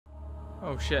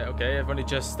Oh shit, okay, I've only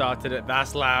just started it.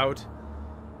 That's loud.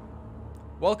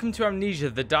 Welcome to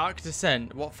Amnesia, The Dark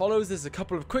Descent. What follows is a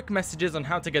couple of quick messages on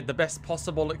how to get the best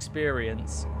possible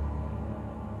experience.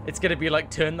 It's gonna be like,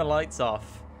 turn the lights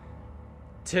off.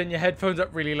 Turn your headphones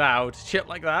up really loud. Shit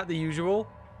like that, the usual.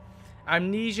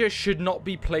 Amnesia should not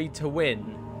be played to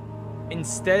win.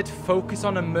 Instead, focus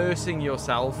on immersing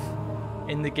yourself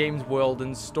in the game's world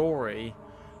and story.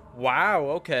 Wow,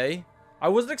 okay. I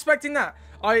wasn't expecting that.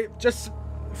 I just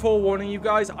forewarning you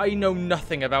guys, I know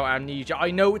nothing about Amnesia.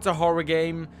 I know it's a horror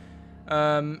game,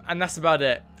 and that's about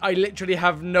it. I literally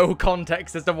have no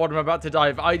context as to what I'm about to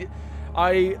dive.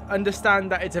 I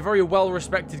understand that it's a very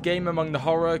well-respected game among the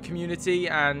horror community,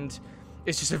 and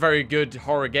it's just a very good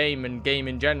horror game and game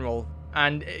in general.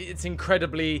 And it's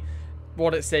incredibly,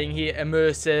 what it's saying here,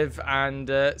 immersive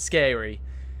and scary.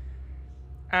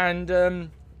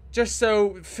 And just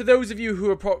so, for those of you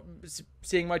who are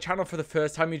seeing my channel for the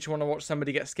first time, you just want to watch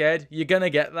somebody get scared, you're gonna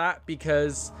get that,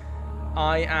 because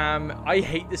I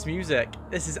hate this music.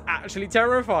 This is actually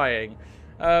terrifying.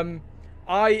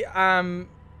 I am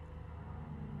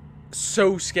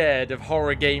so scared of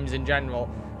horror games in general.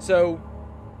 So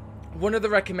one of the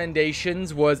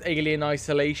recommendations was Alien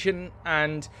Isolation,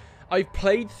 and I've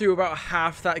played through about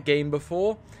half that game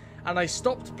before, and I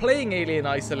stopped playing Alien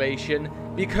Isolation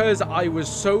because I was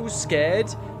so scared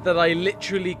that I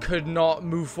literally could not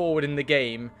move forward in the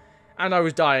game, and I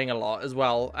was dying a lot as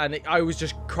well, and I was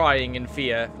just crying in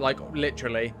fear, like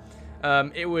literally.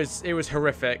 It was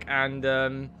horrific,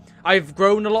 and I've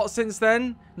grown a lot since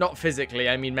then. Not physically,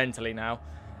 I mean mentally now.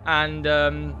 And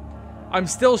I'm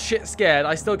still shit scared.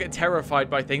 I still get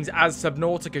terrified by things. As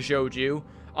Subnautica showed you,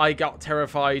 I got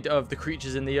terrified of the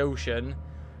creatures in the ocean.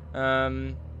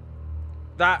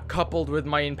 That coupled with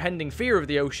my impending fear of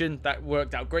the ocean, that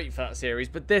worked out great for that series.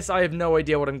 But this, I have no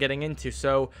idea what I'm getting into.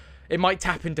 So it might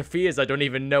tap into fears I don't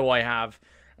even know I have.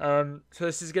 So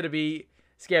this is going to be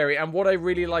scary. And what I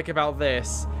really like about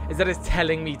this is that it's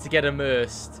telling me to get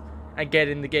immersed and get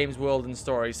in the game's world and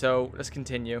story. So let's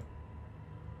continue.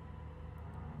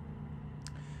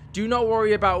 Do not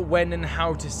worry about when and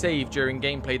how to save during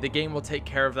gameplay. The game will take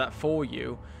care of that for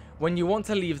you. When you want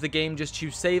to leave the game, just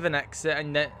choose save and exit,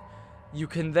 and then you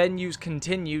can then use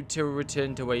continue to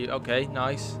return to where you... Okay,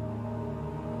 nice.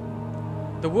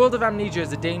 The world of Amnesia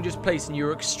is a dangerous place and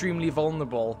you're extremely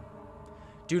vulnerable.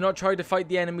 Do not try to fight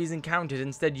the enemies encountered.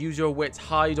 Instead, use your wits,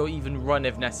 hide, or even run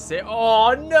if necessary.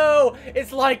 Oh, no!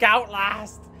 It's like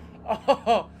Outlast!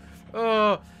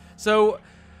 Oh. So,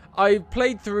 I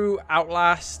played through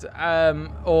Outlast,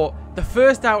 or the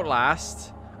first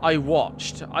Outlast I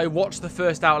watched the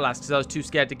first Outlast because I was too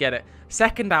scared to get it.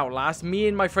 Second Outlast, me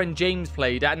and my friend James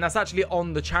played it, and that's actually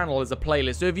on the channel as a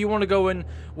playlist. So if you want to go and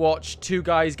watch two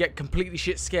guys get completely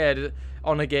shit scared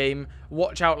on a game,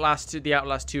 watch the Outlast 2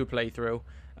 playthrough.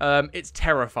 It's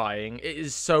terrifying. It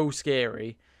is so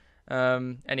scary.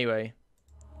 Anyway.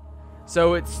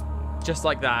 So it's just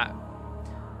like that.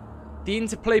 The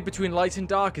interplay between light and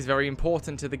dark is very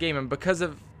important to the game, and because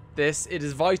of this, it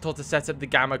is vital to set up the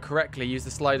gamma correctly. Use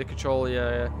the slider control,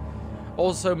 yeah.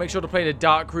 Also, make sure to play in a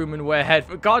dark room and wear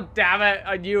headphones. God damn it,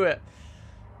 I knew it.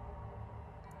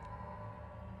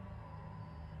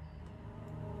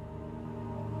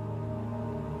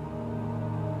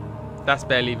 That's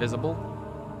barely visible.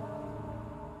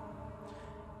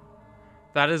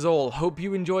 That is all. Hope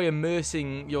you enjoy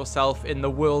immersing yourself in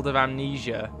the world of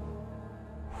Amnesia.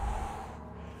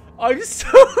 I'm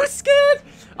so scared.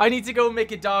 I need to go and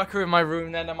make it darker in my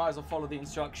room, then I might as well follow the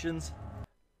instructions.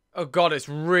 Oh god, it's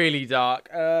really dark.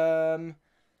 This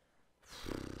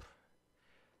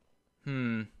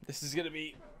is gonna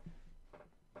be...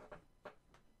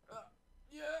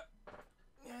 Yeah.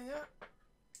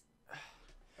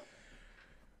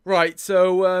 Right,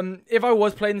 so, if I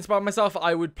was playing this by myself,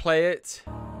 I would play it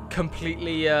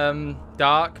completely,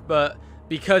 dark, but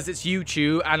because it's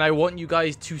YouTube and I want you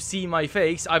guys to see my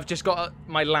face, I've just got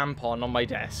my lamp on my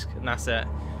desk, and that's it.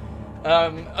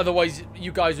 Otherwise,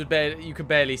 you guys would could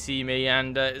barely see me,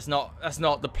 and that's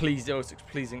not the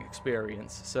pleasing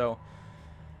experience. So,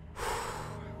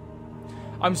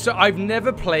 I've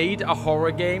never played a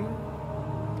horror game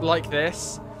like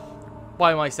this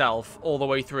by myself all the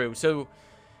way through. So,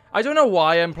 I don't know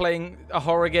why I'm playing a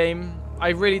horror game. I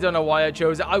really don't know why I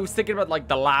chose it. I was thinking about like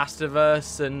The Last of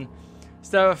Us and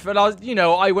stuff, and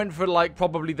I went for like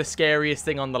probably the scariest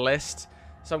thing on the list.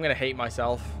 So I'm gonna hate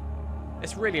myself.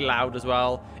 It's really loud as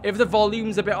well. If the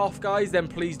volume's a bit off, guys, then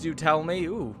please do tell me.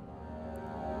 Ooh.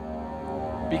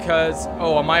 Because,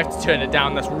 oh, I might have to turn it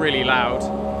down. That's really loud.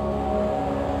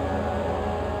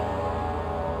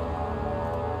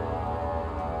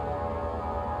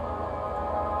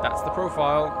 That's the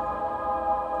profile.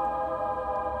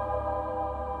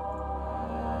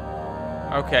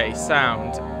 Okay,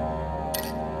 sound.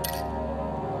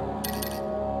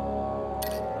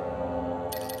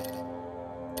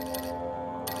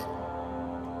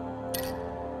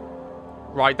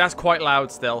 Right, that's quite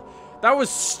loud still. That was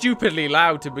stupidly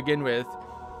loud to begin with.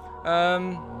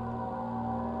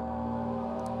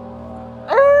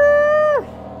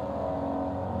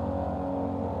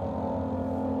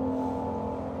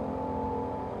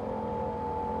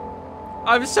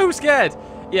 I'm so scared.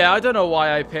 Yeah, I don't know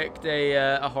why I picked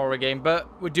a horror game, but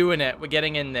we're doing it. We're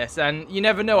getting in this. And you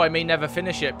never know, I may never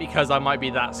finish it because I might be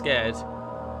that scared.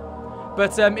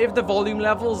 But if the volume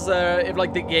levels, if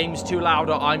like the game's too loud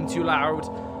or I'm too loud,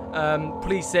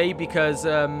 please say, because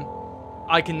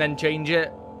I can then change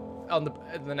it on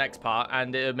the next part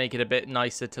and it'll make it a bit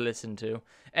nicer to listen to.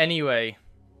 Anyway,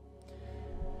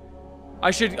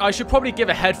 I should probably give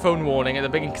a headphone warning at the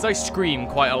beginning because I scream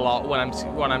quite a lot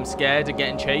when I'm scared of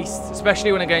getting chased,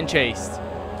 especially when I'm getting chased.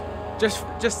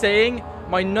 Just saying,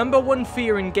 my #1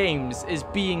 fear in games is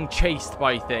being chased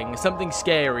by things, something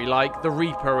scary like the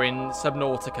Reaper in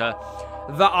Subnautica,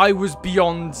 that I was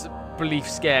beyond belief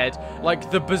scared,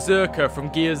 like the Berserker from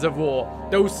Gears of War,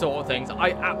 those sort of things.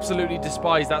 I absolutely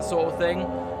despise that sort of thing.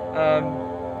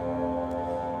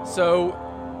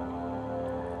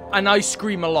 And I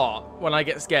scream a lot when I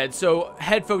get scared, so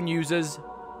headphone users,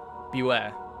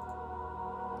 beware.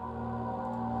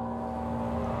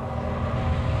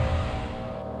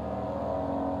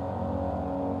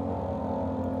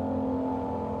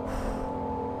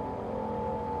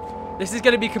 This is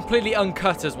going to be completely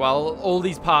uncut as well. All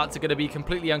these parts are going to be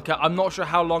completely uncut. I'm not sure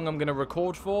how long I'm going to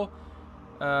record for.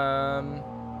 I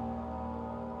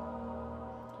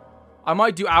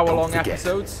might do hour-long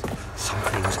episodes. Some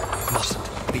things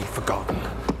mustn't be forgotten.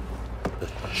 The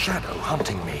shadow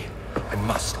hunting me. I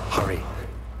must hurry.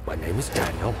 My name is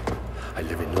Daniel. I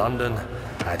live in London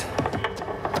at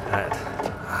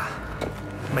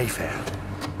Mayfair.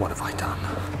 What have I done?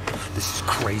 This is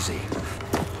crazy.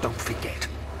 Don't forget.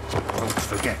 Don't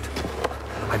forget.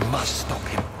 I must stop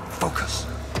him. Focus.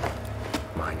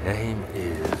 My name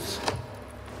is...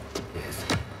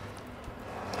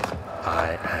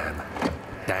 I am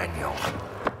Daniel.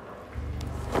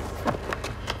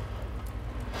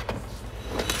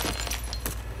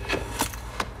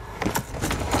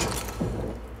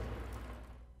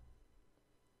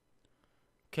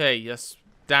 Okay, yes,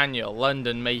 Daniel,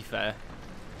 London, Mayfair.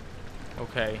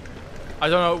 Okay. I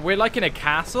don't know, we're like in a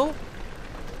castle?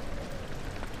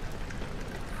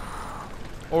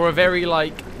 Or a very,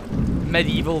 like,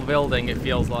 medieval building, it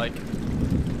feels like.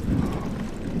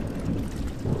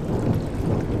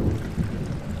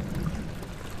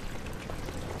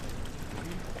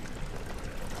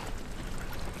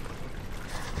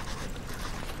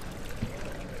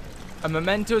 A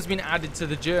memento has been added to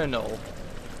the journal.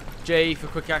 J for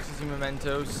quick accessing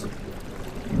mementos.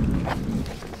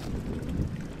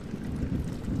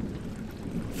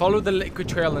 Follow the liquid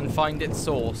trail and find its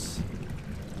source.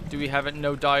 Do we have it?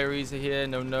 No diaries here,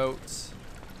 no notes.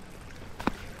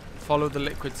 Follow the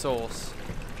liquid source.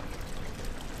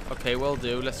 Okay, will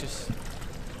do. Let's just...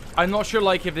 I'm not sure,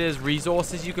 like, if there's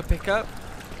resources you could pick up.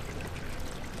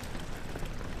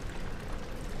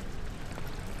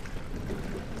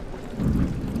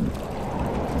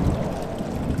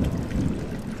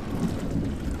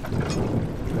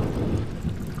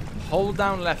 Hold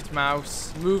down left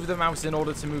mouse. Move the mouse in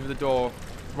order to move the door.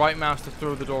 Right mouse to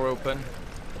throw the door open.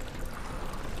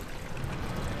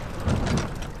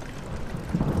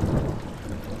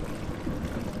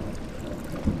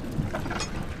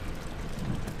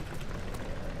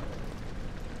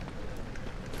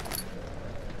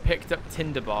 Picked up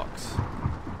tinderbox.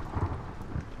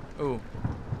 Ooh.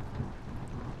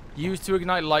 Used to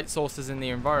ignite light sources in the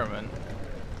environment.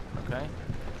 Okay.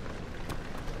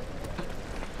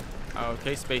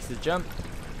 Okay, spaces jump.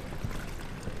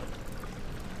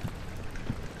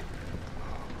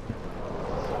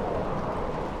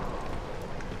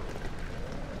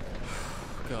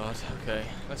 God, okay,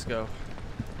 let's go.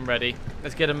 I'm ready.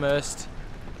 Let's get immersed.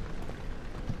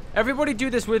 Everybody do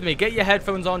this with me. Get your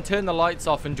headphones on, turn the lights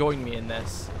off, and join me in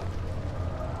this.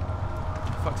 What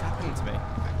the fuck's happening to me?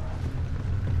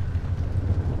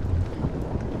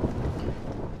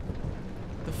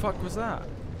 The fuck was that?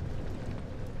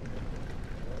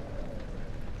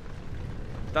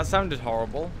 That sounded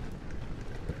horrible.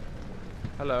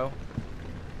 Hello.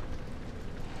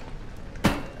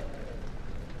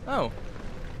 Oh.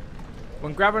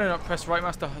 When grabbing it up, press right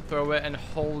mouse to throw it and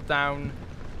hold down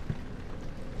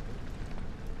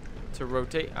to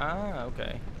rotate. Ah,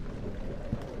 okay.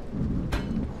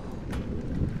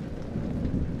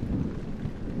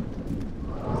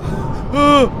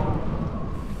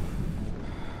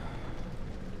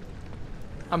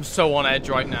 I'm so on edge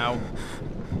right now.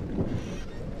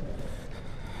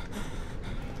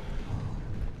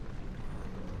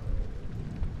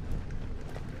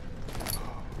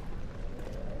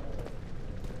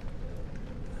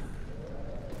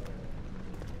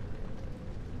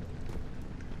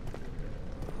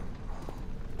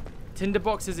 Tinder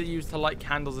boxes are used to light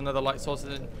candles and other light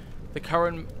sources. And the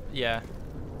current, yeah.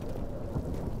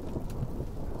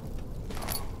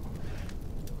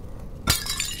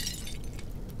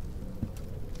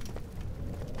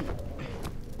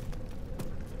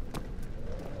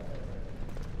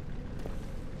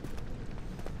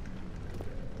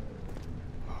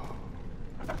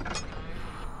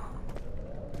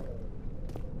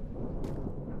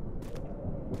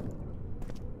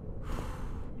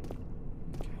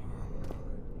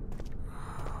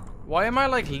 Why am I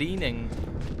like leaning?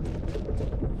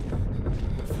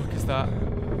 What the fuck is that?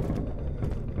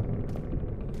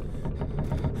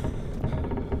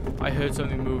 I heard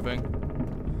something moving.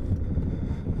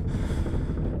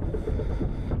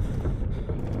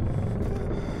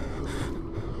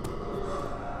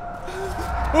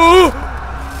 Oh!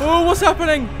 Oh, what's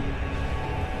happening?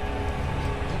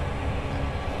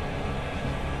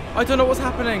 I don't know what's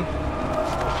happening.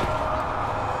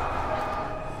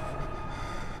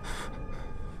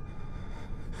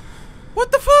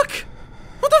 What the fuck?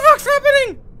 What the fuck's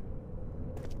happening?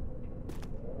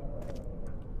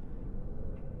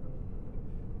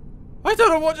 I don't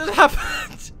know what just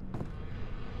happened.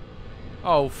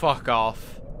 Oh, fuck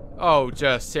off. Oh,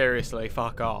 just seriously,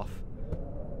 fuck off.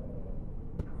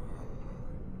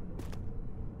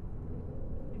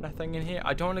 Nothing in here.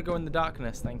 I don't want to go in the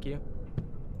darkness, thank you.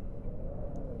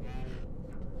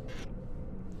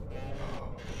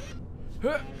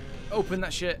 Open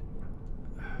that shit.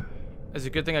 It's a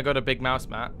good thing I got a big mouse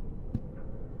mat.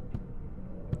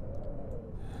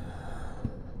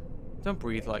 Don't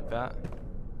breathe like that.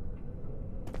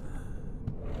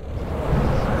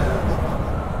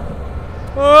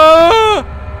 Ah!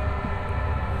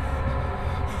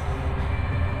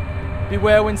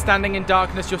 Beware when standing in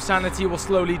darkness, your sanity will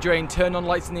slowly drain. Turn on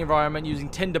lights in the environment using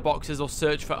tinder boxes or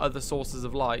search for other sources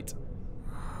of light.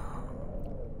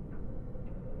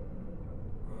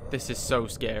 This is so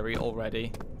scary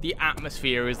already. The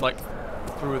atmosphere is like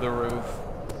through the roof.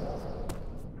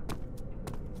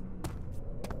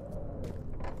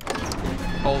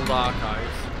 Old archives.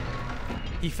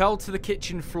 He fell to the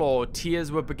kitchen floor.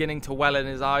 Tears were beginning to well in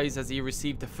his eyes as he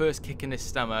received the first kick in his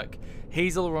stomach.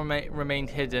 Hazel remained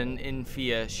hidden in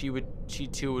fear. She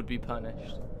too would be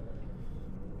punished.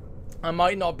 I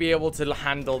might not be able to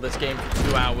handle this game for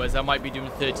 2 hours. I might be doing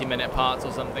 30-minute parts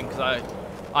or something because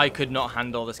I could not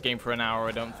handle this game for an hour,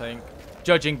 I don't think.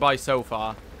 Judging by so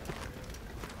far.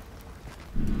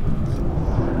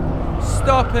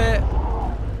 Stop it!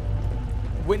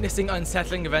 Witnessing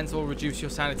unsettling events will reduce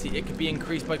your sanity. It can be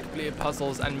increased by completing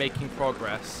puzzles and making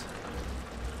progress.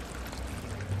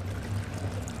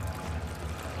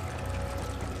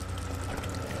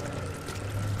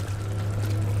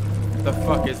 The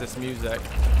fuck is this music?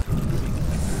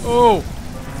 Oh!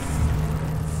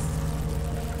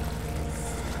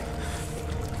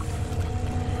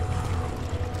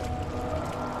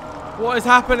 What is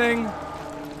happening?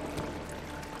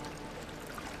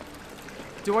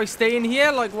 Do I stay in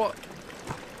here? Like what?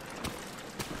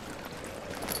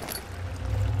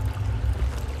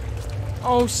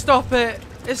 Oh, stop it.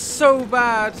 It's so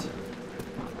bad.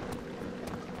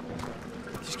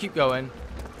 Just keep going.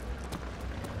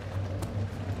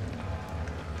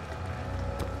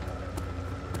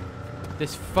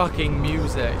 This fucking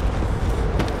music.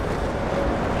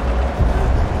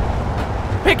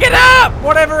 Pick it up!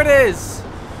 Whatever it is!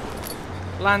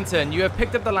 Lantern. You have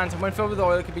picked up the lantern. When filled with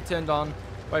oil, it can be turned on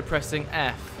by pressing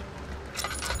F.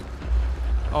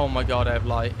 Oh my god, I have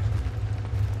light.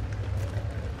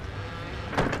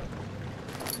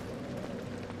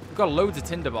 We've got loads of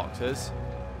tinder boxes.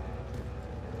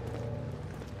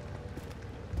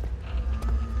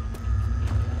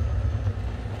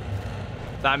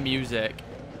 That music.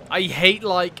 I hate,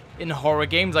 like, in horror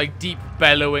games, like, deep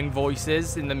bellowing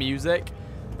voices in the music.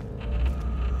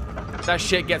 That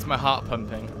shit gets my heart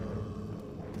pumping.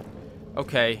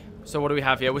 Okay, so what do we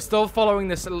have here? We're still following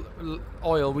this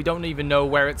oil. We don't even know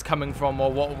where it's coming from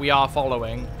or what we are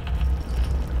following.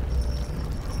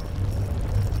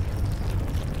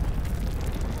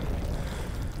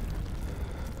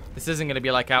 This isn't going to be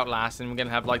like Outlast and we're going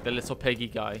to have, like, the little piggy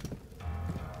guy.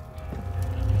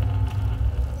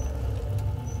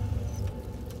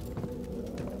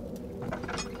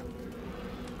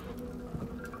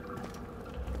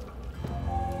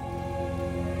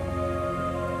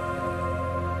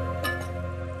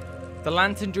 The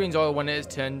lantern drains oil when it is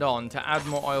turned on. To add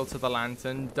more oil to the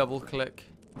lantern, double click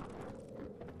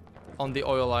on the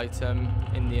oil item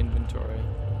in the inventory.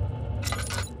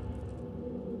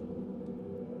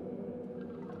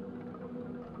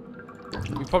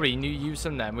 We probably used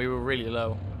some then. We were really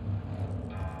low.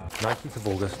 19th of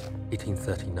August,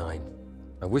 1839.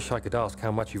 I wish I could ask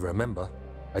how much you remember.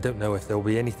 I don't know if there will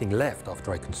be anything left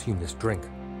after I consume this drink.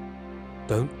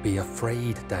 Don't be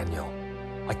afraid, Daniel.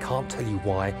 I can't tell you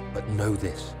why, but know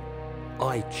this.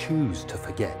 I choose to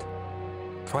forget.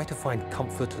 Try to find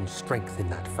comfort and strength in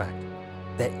that fact.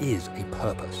 There is a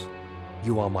purpose.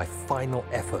 You are my final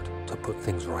effort to put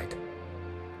things right.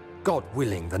 God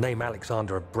willing, the name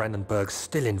Alexander of Brandenburg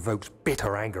still invokes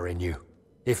bitter anger in you.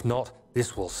 If not,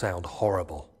 this will sound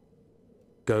horrible.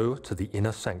 Go to the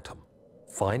inner sanctum,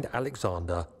 find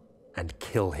Alexander, and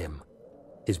kill him.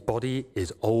 His body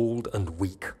is old and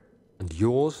weak, and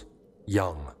yours,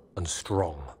 young and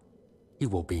strong. He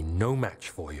will be no match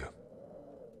for you.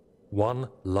 One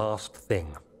last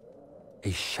thing.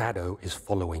 A shadow is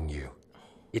following you.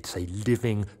 It's a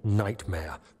living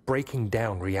nightmare, breaking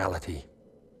down reality.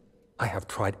 I have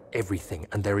tried everything,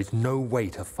 and there is no way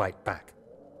to fight back.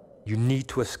 You need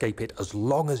to escape it as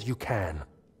long as you can.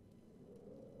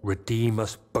 Redeem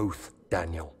us both,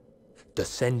 Daniel.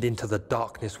 Descend into the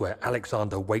darkness where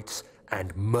Alexander waits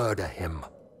and murder him.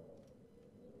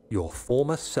 Your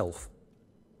former self,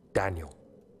 Daniel.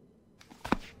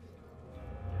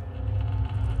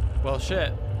 Well,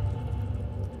 shit.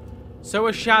 So,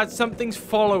 Ashad, something's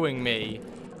following me.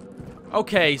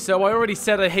 Okay, so I already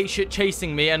said I hate shit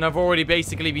chasing me, and I've already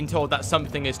basically been told that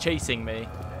something is chasing me.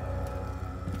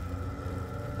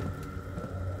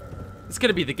 It's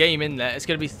gonna be the game, isn't it? It's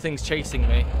gonna be things chasing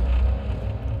me.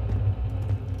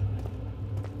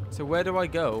 So where do I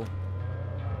go?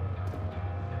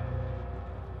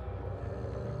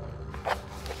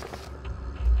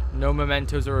 No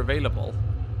mementos are available.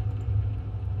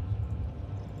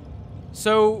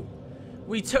 So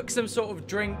we took some sort of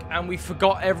drink and we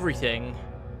forgot everything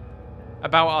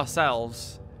about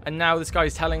ourselves. And now this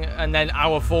guy's telling, and then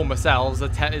our former selves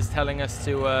is telling us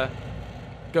to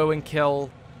go and kill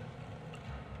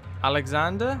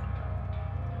Alexander?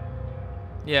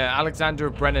 Yeah, Alexander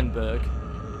of Brandenburg.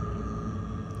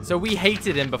 So we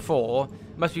hated him before.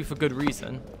 Must be for good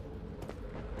reason.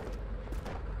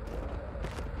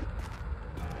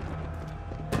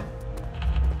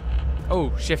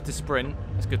 Oh, shift to sprint.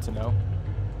 That's good to know.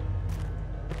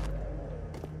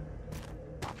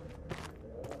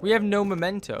 We have no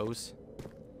mementos.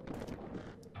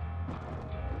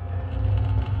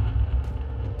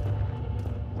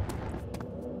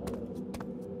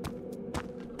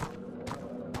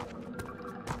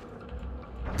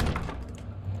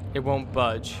 It won't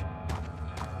budge.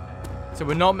 So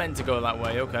we're not meant to go that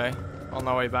way, okay. On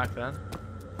our way back then.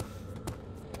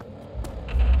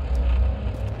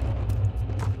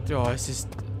 Oh, it's just...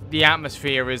 The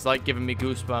atmosphere is like giving me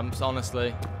goosebumps,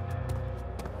 honestly.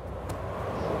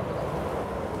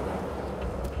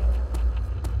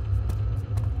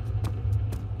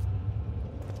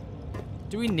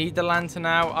 Do we need the lantern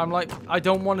now? I'm like, I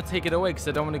don't want to take it away because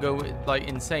I don't want to go like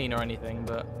insane or anything,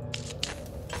 but...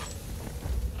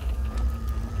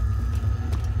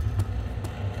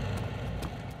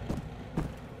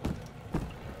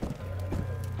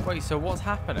 Wait, so what's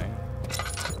happening?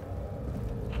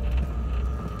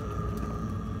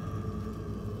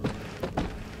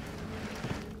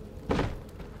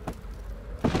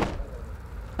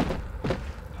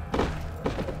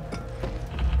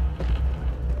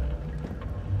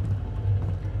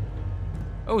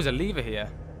 Oh, there's a lever here.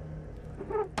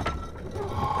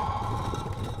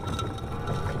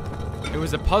 It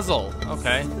was a puzzle.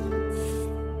 Okay.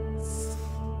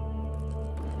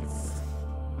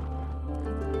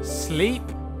 Sleep?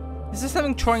 Is there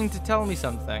something trying to tell me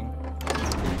something?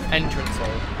 Entrance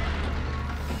hall.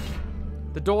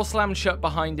 The door slammed shut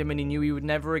behind him and he knew he would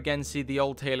never again see the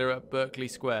old tailor at Berkeley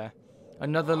Square.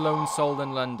 Another lone soul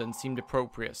in London seemed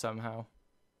appropriate somehow.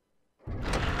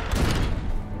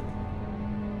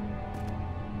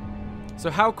 So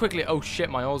how quickly... Oh shit,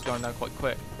 my oil's going down quite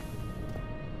quick.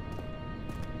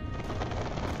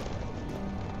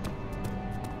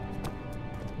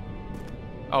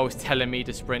 Oh, it's telling me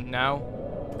to sprint now.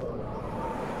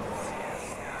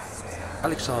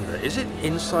 Alexander, is it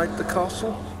inside the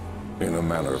castle? In a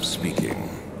manner of speaking.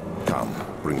 Come,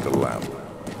 bring the lamp.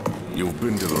 You've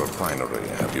been to the refinery,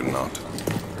 have you not?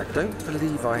 I don't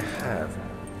believe I have.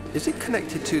 Is it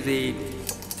connected to the...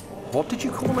 What did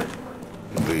you call it?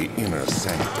 The inner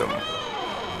sanctum.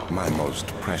 My most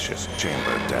precious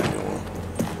chamber, Daniel.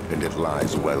 And it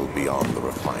lies well beyond the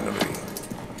refinery.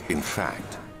 In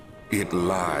fact, It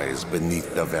lies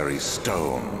beneath the very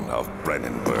stone of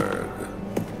Brennenburg.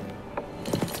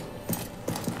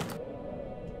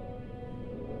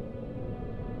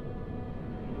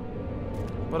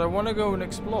 But I want to go and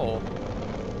explore.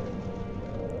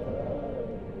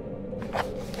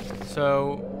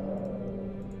 So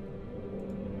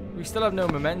we still have no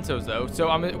mementos though.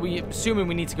 So we assuming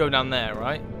we need to go down there,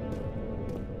 right?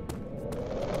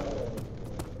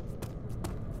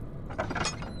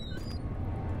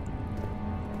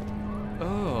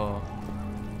 Oh.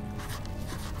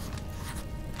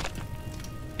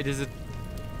 It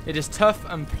is tough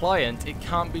and pliant. It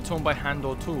can't be torn by hand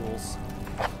or tools.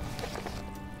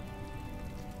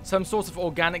 Some sort of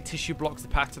organic tissue blocks the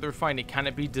path to the refinery. Can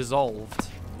it be dissolved?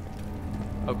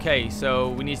 Okay, so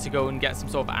we need to go and get some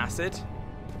sort of acid.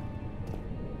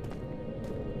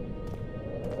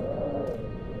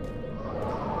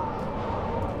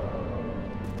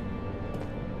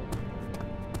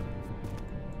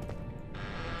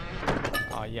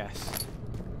 Ah, yes.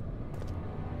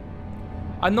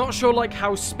 I'm not sure, like,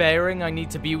 how sparing I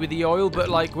need to be with the oil, but,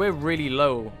 like, we're really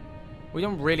low. We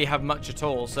don't really have much at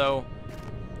all, so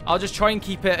I'll just try and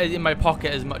keep it in my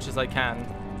pocket as much as I can.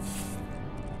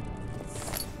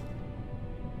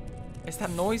 It's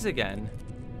that noise again.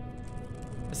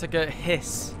 It's like a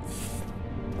hiss.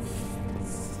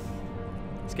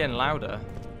 It's getting louder.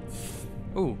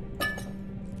 Ooh.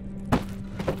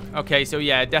 Okay, so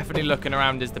yeah, definitely looking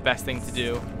around is the best thing to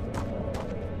do.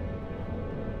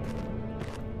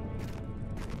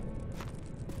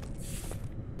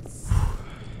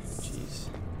 Jeez.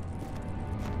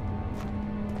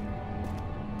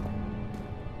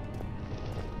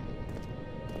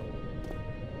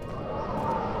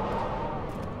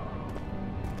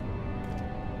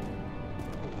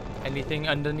 Anything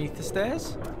underneath the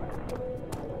stairs?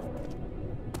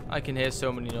 I can hear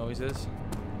so many noises.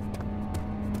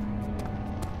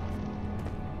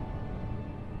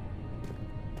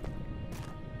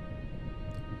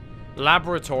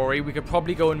 Laboratory. We could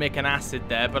probably go and make an acid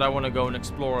there, but I want to go and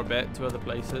explore a bit to other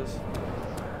places.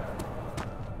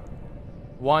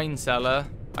 Wine cellar.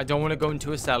 I don't want to go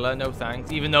into a cellar. No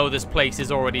thanks. Even though this place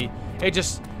is already... It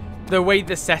just... The way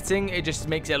the setting, it just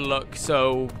makes it look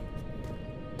so...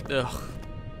 Ugh.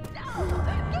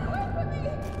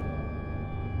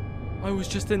 I was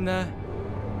just in there.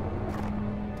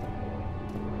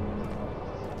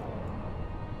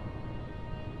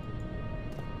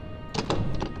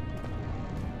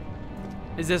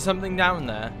 Is there something down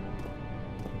there?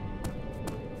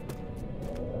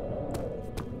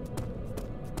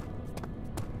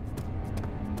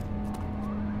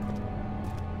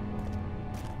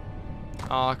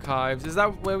 Archives. Is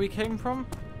that where we came from?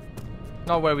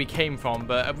 Not where we came from,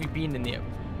 but have we been in the...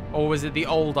 Or was it the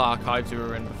old archives we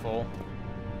were in before?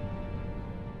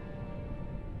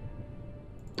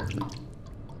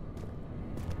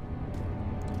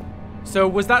 So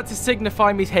was that to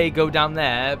signify me, hey, go down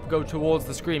there, go towards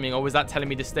the screaming, or was that telling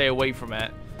me to stay away from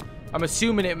it? I'm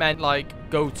assuming it meant,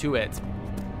 like, go to it.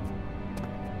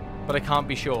 But I can't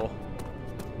be sure.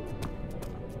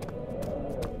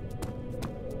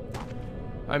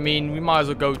 I mean, we might as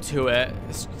well go to it.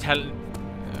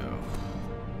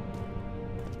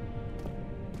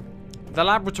 The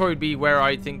laboratory would be where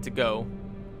I think to go.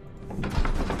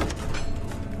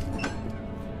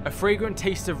 A fragrant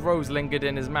taste of rose lingered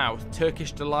in his mouth.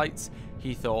 Turkish delights,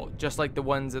 he thought, just like the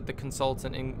ones at the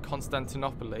consultant in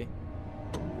Constantinople.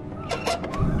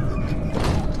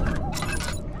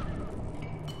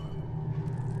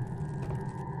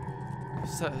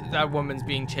 So that woman's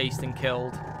being chased and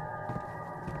killed.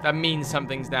 That means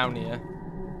something's down here.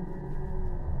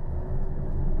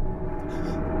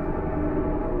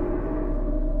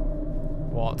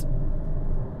 What?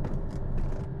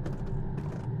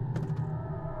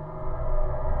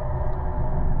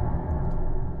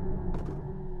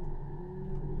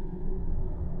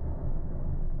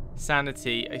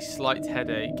 Sanity, a slight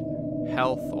headache.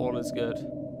 Health, all is good.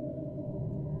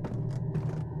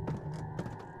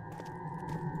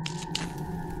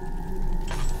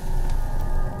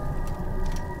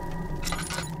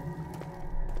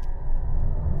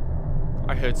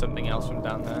 I heard something else from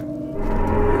down there.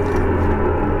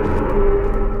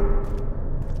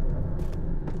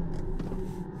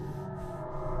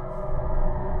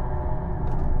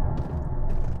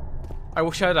 I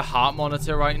wish I had a heart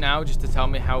monitor right now just to tell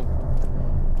me how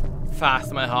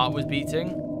fast my heart was beating.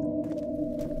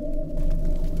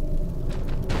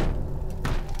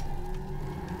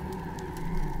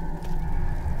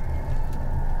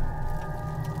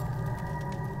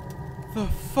 The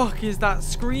fuck is that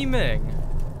screaming?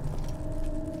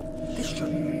 This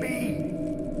shouldn't be.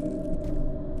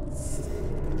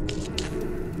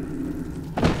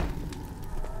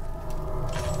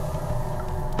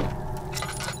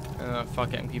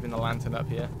 Fuck it, I'm keeping the lantern up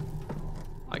here.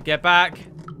 Alright, get back.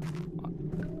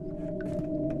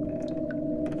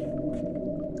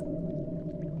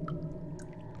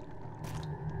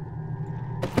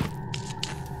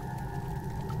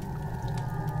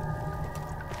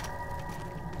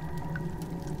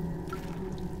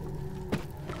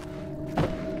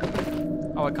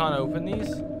 Oh, I can't open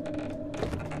these?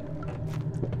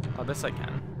 Oh, this I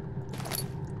can.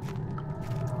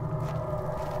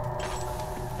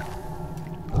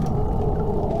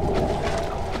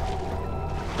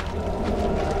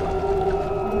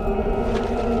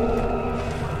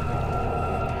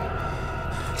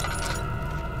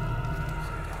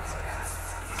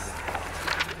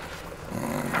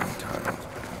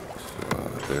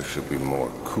 There should be more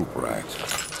coop racks.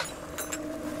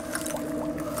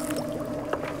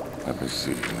 Let me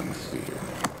see.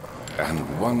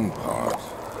 And one part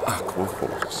aqua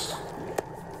force.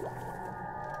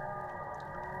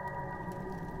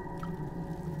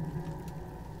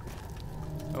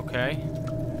 Okay.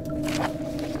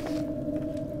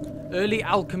 Early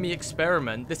alchemy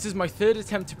experiment. This is my third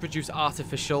attempt to produce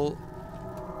artificial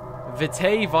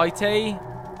vitae.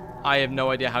 I have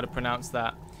no idea how to pronounce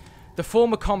that. The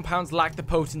former compounds lack the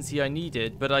potency I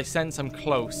needed, but I sense I'm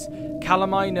close.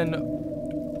 Calamine and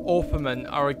orpiment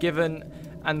are a given,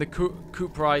 and the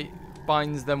cuprite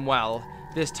binds them well.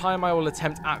 This time I will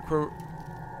attempt aqua...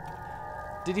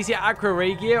 Did he say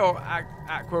aquaregia or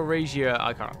aquaregia?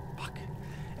 I can't... Fuck.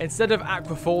 Instead of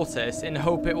aquafortis, in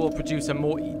hope it will produce a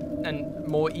more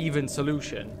even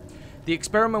solution. The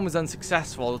experiment was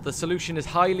unsuccessful. The solution is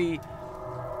highly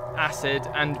acid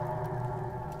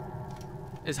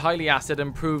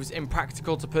and proves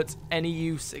impractical to put any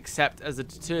use except as a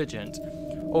detergent.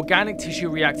 Organic tissue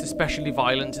reacts especially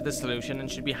violent to the solution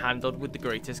and should be handled with the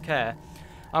greatest care.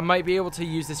 I might be able to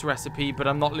use this recipe, but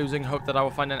I'm not losing hope that I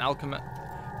will find an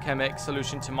alchemic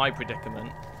solution to my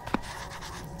predicament.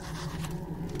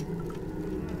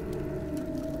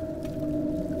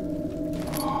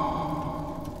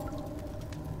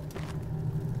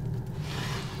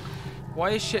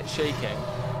 Why is shit shaking?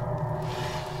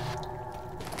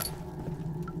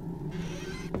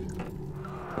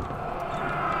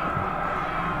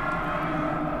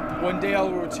 One day I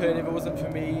will return. If it wasn't for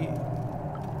me,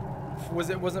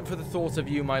 wasn't for the thought of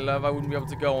you, my love, I wouldn't be able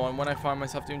to go on. When I find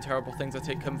myself doing terrible things, I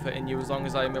take comfort in you. As long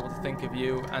as I am able to think of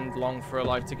you and long for a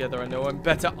life together, I know I'm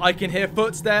better. I can hear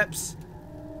footsteps.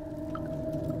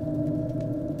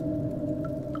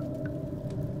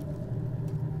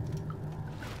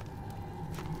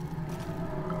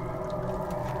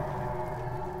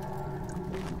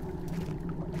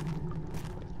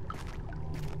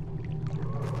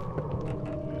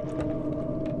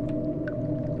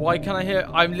 Why can I hear?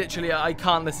 I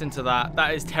can't listen to that.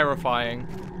 That is terrifying.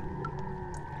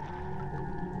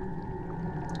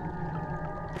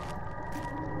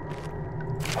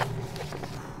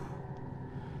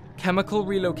 Chemical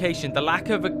relocation. The lack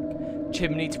of a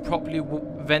chimney to properly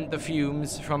vent the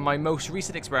fumes from my most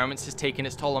recent experiments has taken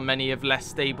its toll on many of less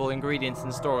stable ingredients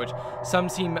in storage. Some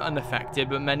seem unaffected,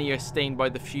 but many are stained by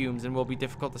the fumes and will be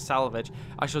difficult to salvage.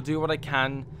 I shall do what I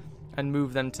can and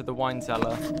move them to the wine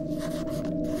cellar.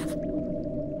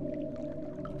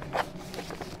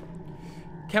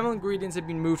 Chemical ingredients have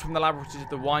been moved from the laboratory to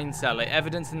the wine cellar.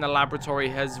 Evidence in the laboratory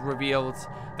has revealed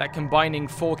that combining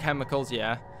 4 chemicals,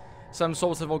 yeah. Some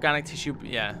sort of organic tissue,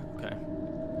 yeah, okay.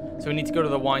 So we need to go to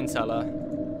the wine cellar.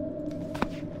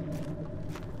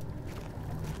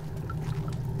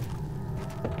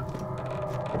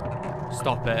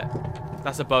 Stop it.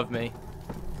 That's above me.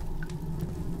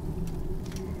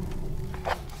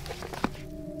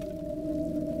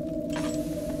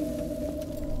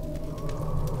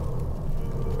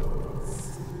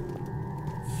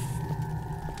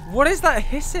 What is that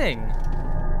hissing?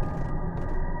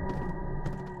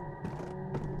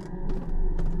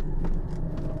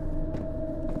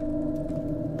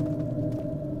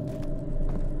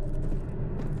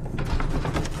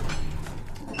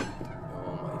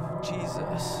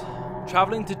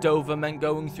 Travelling to Dover meant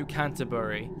going through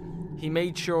Canterbury. He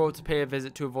made sure to pay a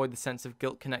visit to avoid the sense of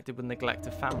guilt connected with neglect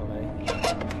of family.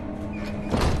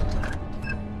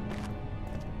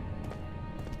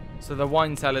 So the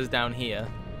wine cellar's down here.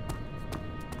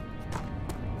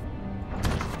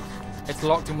 It's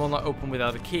locked and will not open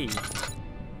without a key.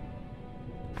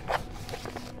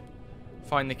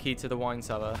 Find the key to the wine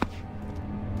cellar.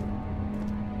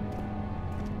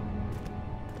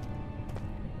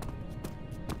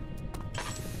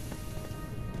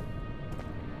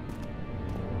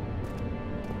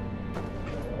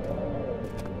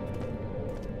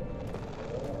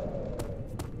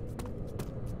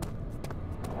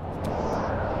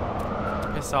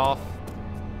 piss off.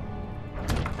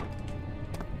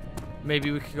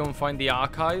 Maybe we could go and find the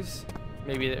archives.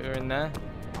 Maybe they're in there.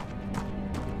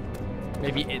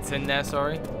 Maybe it's in there,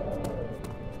 sorry.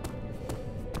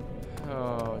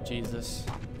 Oh, Jesus.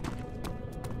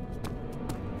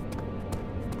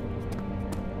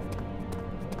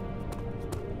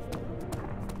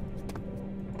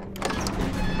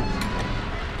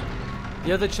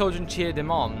 The other children cheered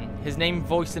him on, his name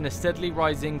voiced in a steadily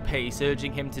rising pace,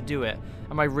 urging him to do it.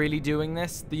 Am I really doing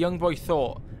this? The young boy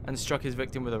thought, and struck his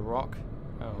victim with a rock.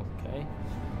 Oh, okay.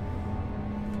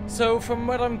 So, from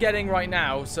what I'm getting right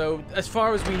now, so, as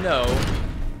far as we know...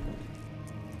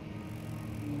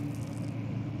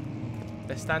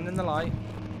 They're standing in the light.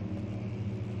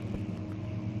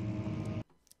 I'm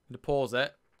gonna pause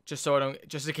it, just so I don't...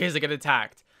 Just in case I get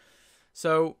attacked.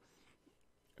 So,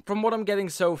 from what I'm getting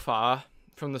so far...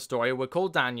 from the story, we're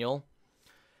called Daniel.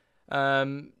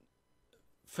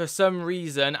 For some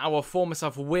reason, our former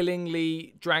self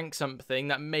willingly drank something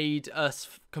that made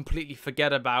us completely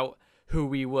forget about who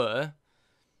we were.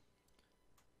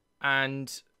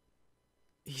 And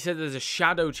he said there's a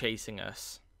shadow chasing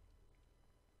us.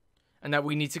 And that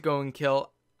we need to go and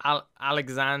kill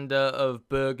Alexander of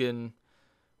Bergenworth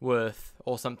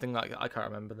or something like that. I can't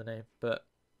remember the name, but...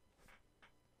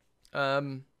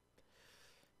 I'm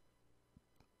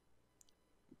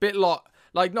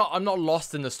not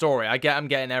lost in the story. I'm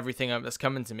getting everything that's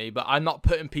coming to me, but I'm not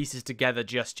putting pieces together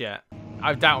just yet.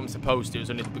 I doubt I'm supposed to. It's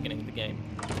only the beginning of the game.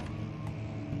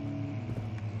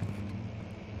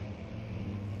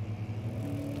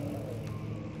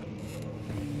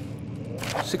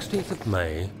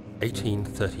 May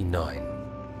 1839.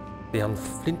 The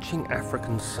unflinching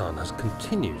African sun has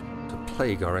continued to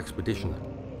plague our expedition,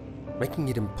 making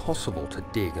it impossible to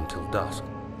dig until dusk.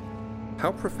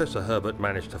 How Professor Herbert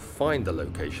managed to find the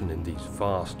location in these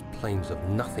vast plains of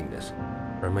nothingness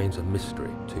remains a mystery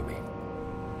to me.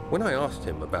 When I asked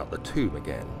him about the tomb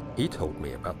again, he told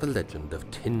me about the legend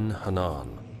of Tin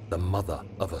Hanan, the mother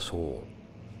of us all.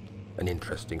 An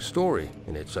interesting story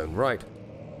in its own right,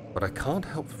 but I can't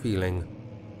help feeling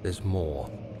there's more.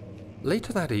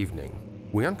 Later that evening,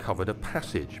 we uncovered a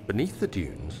passage beneath the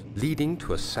dunes leading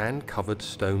to a sand-covered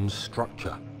stone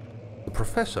structure. The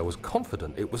professor was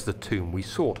confident it was the tomb we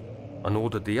sought and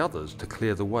ordered the others to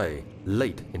clear the way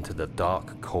late into the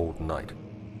dark, cold night.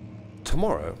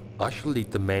 Tomorrow, I shall lead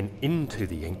the men into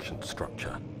the ancient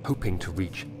structure, hoping to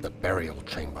reach the burial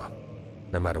chamber.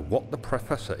 No matter what the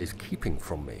professor is keeping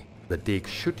from me, the dig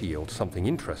should yield something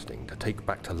interesting to take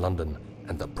back to London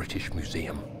and the British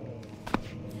Museum.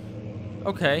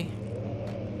 Okay.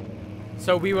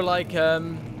 So we were like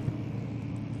an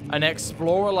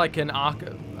explorer, like an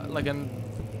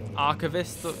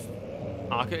archivist.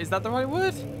 Is that the right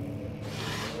word?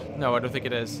 No, I don't think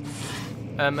it is.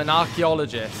 An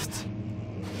archaeologist,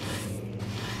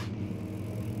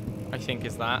 I think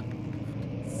is that.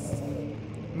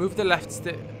 Move the left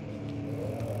stick.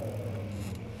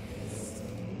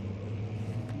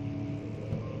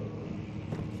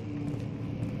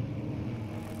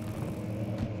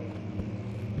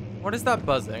 What is that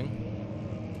buzzing?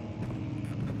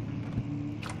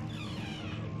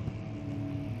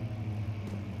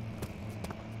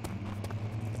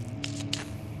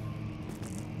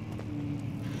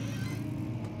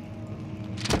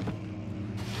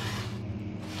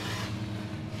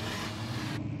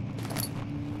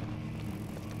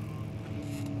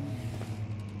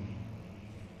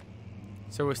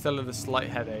 So we're still at a slight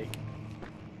headache.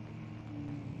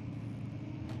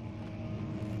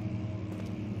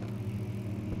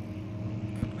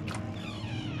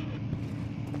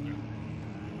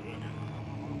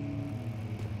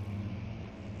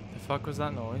 The fuck was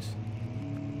that noise?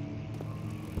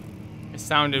 It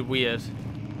sounded weird.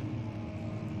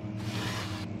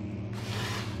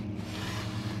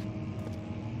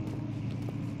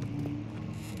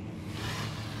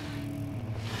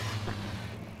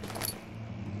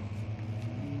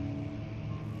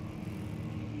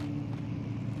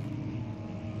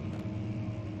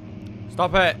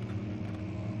 Stop it!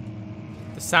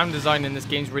 The sound design in this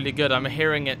game's really good. I'm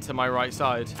hearing it to my right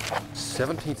side.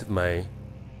 17th of May,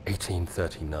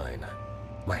 1839.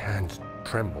 My hands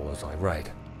tremble as I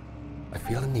write. I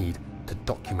feel a need to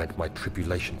document my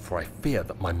tribulation, for I fear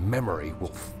that my memory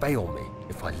will fail me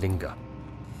if I linger.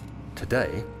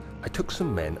 Today, I took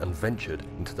some men and ventured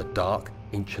into the dark,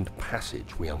 ancient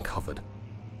passage we uncovered.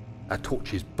 Our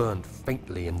torches burned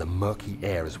faintly in the murky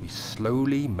air as we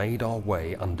slowly made our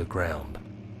way underground.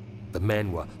 The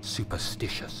men were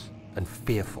superstitious and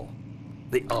fearful.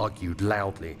 They argued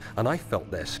loudly, and I felt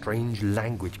their strange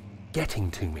language getting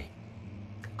to me.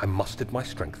 I mustered my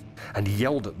strength and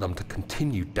yelled at them to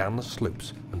continue down the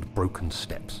slopes and broken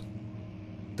steps.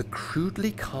 The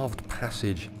crudely carved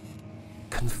passage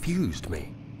confused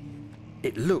me.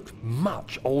 It looked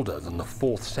much older than the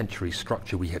 4th century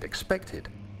structure we had expected.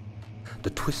 The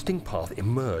twisting path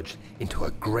emerged into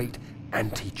a great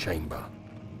antechamber.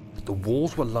 The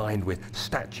walls were lined with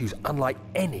statues unlike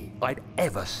any I'd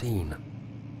ever seen.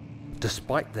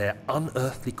 Despite their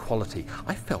unearthly quality,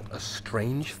 I felt a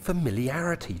strange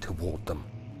familiarity toward them,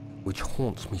 which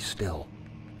haunts me still.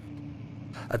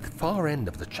 At the far end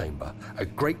of the chamber, a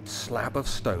great slab of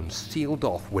stone sealed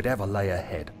off whatever lay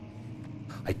ahead.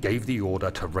 I gave the order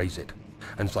to raise it,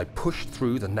 and as I pushed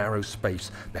through the narrow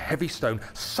space, the heavy stone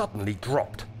suddenly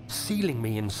dropped, sealing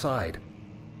me inside.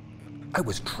 I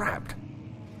was trapped.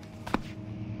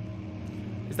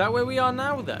 Is that where we are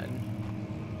now, then?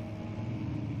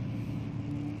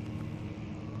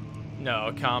 No,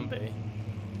 it can't be.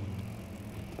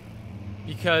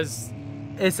 Because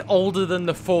it's older than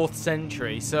the 4th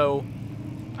century, so...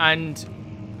 And...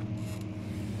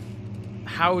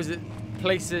 how is it...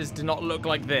 Places do not look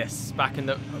like this back in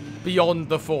the... beyond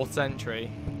the 4th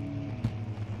century.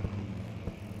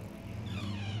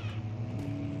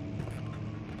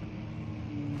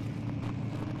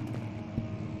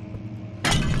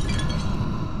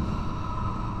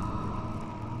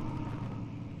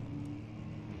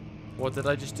 What did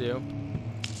I just do?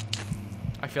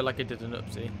 I feel like I did an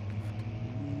oopsie.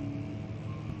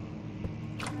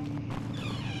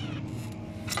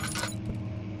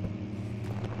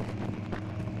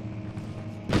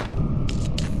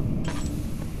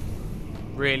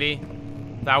 Really?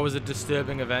 That was a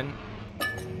disturbing event.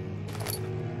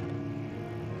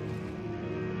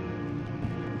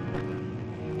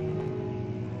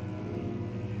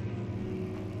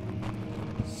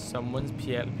 Someone's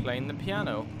playing the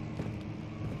piano.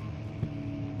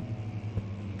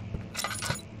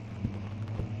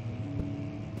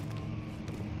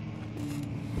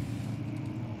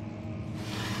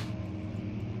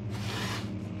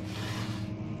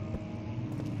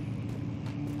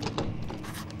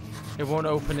 It won't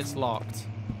open, it's locked.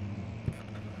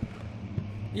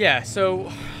 Yeah,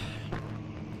 so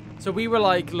we were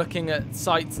like looking at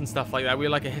sites and stuff like that. We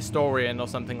were like a historian or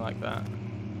something like that.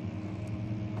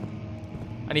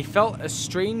 And he felt a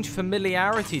strange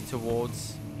familiarity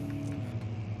towards...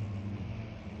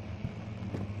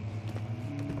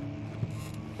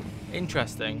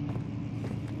 Interesting.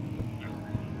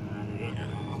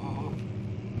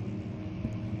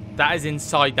 That is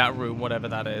inside that room, whatever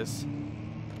that is.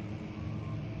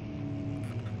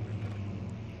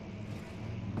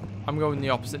 I'm going the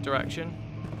opposite direction.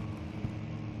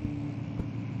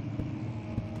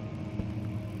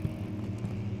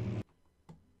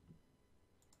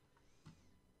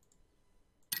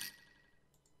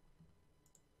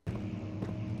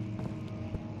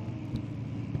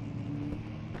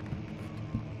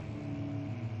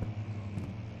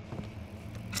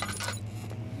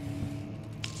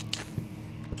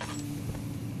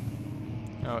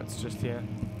 Oh, it's just here.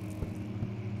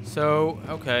 So,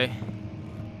 okay.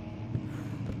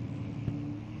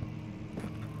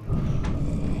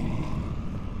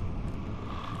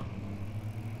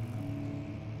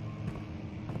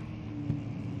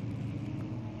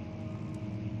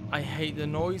 I hate the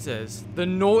noises.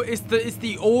 It's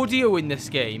the audio in this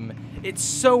game. It's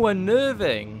so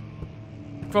unnerving.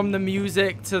 From the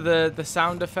music to the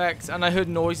sound effects, and I heard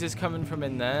noises coming from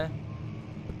in there.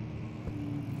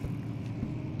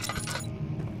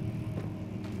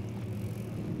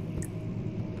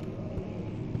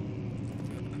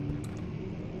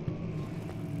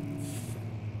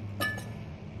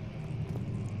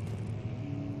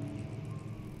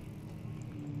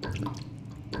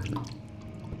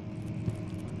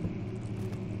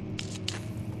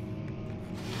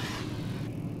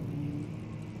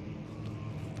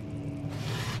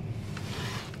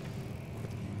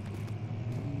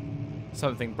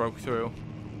 Something broke through.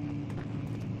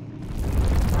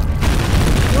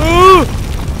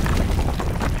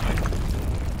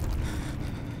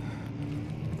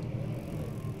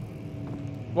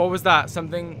 What was that?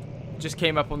 Something just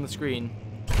came up on the screen.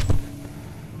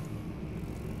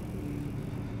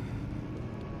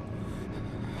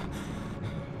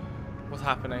 What's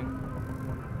happening?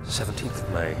 17th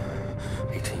of May,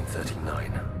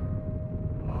 1839.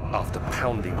 After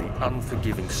pounding the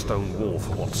unforgiving stone wall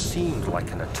for what seemed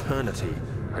like an eternity,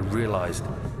 I realized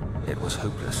it was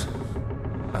hopeless.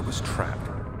 I was trapped.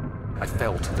 I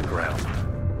fell to the ground,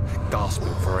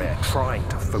 gasping for air, trying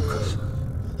to focus.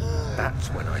 That's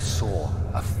when I saw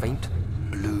a faint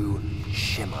blue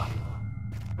shimmer.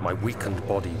 My weakened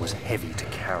body was heavy to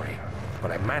carry.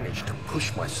 but I managed to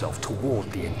push myself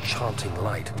toward the enchanting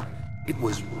light. It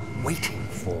was waiting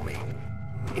for me.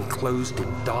 Enclosed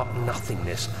in dark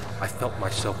nothingness, I felt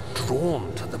myself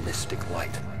drawn to the mystic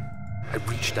light. I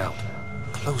reached out,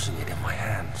 closing it in my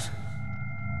hands.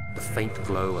 The faint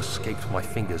glow escaped my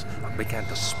fingers and began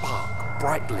to spark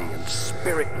brightly and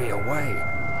spirit me away,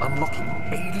 unlocking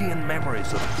alien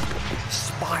memories of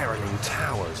spiraling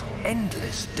towers,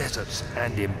 endless deserts,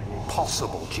 and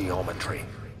impossible geometry.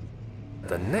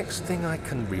 The next thing I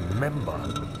can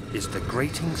remember is the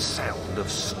grating sound of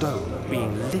stone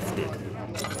being lifted,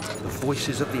 the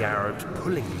voices of the Arabs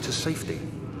pulling me to safety,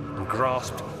 and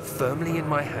grasped firmly in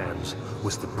my hands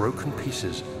was the broken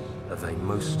pieces of a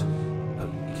most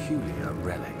peculiar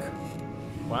relic.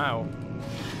 Wow.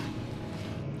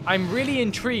 I'm really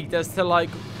intrigued as to like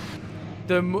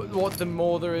what the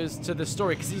more there is to the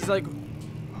story, because he's like,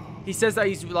 he says that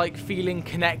he's like feeling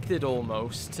connected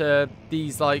almost to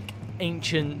these like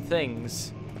ancient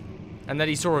things, and that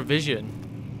he saw a vision.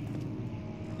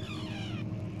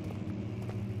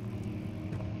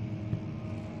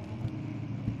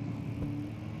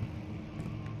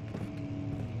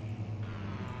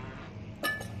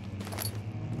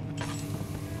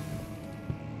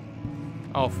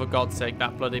 Oh, for God's sake,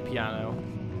 that bloody piano.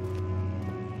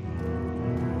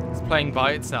 It's playing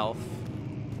by itself.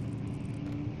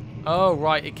 Oh,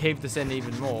 right, it caved us in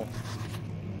even more.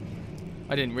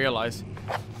 I didn't realize.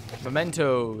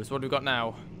 Mementos, what do we got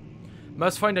now?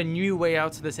 Must find a new way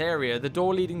out of this area. The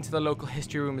door leading to the local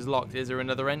history room is locked. Is there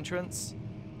another entrance?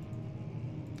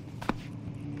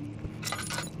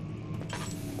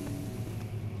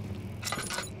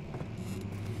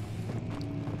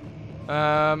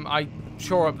 I'm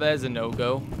sure up there's a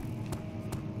no-go.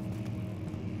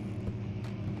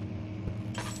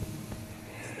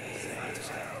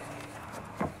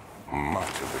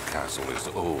 Much of the castle is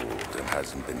old and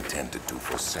hasn't been tended to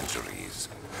for centuries.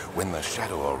 When the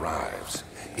shadow arrives,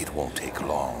 it won't take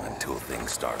long until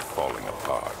things start falling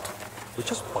apart. We're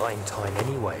just buying time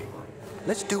anyway.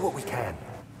 Let's do what we can.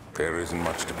 There isn't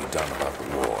much to be done about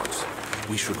the walls.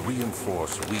 We should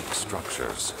reinforce weak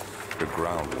structures. The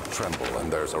ground will tremble,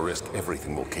 and there's a risk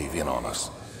everything will cave in on us,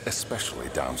 especially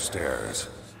downstairs.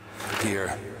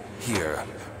 Here,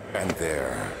 and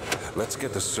there. Let's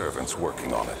get the servants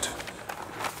working on it.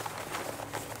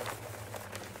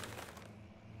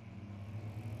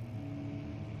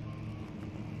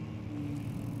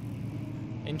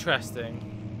 Interesting.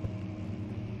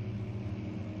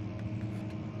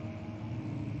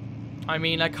 I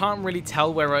mean, I can't really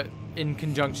tell where in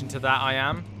conjunction to that I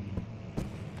am.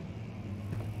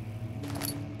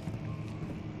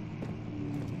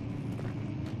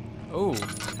 Oh,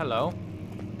 hello.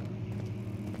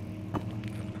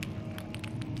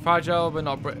 Fragile, but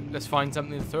not let's find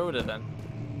something to throw at it then.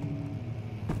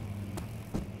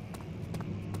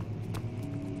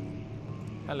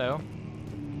 Hello.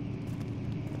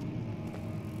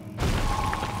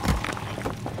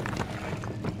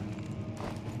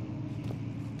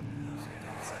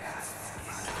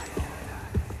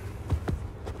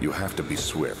 You have to be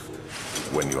swift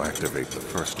when you activate the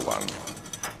first one.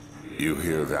 You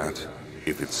hear that?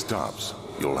 If it stops,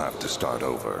 you'll have to start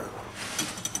over.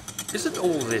 Isn't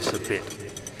all this a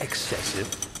bit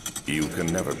excessive? You can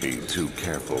never be too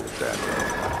careful, Daniel.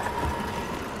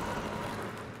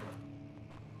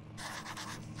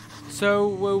 So,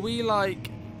 were we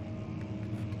like...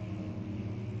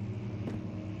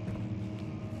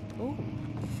 Ooh.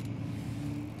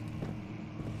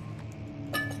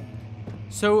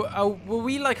 So, were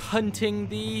we like hunting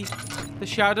the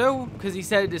shadow? Because he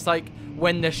said it's like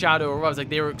when the shadow arrives, like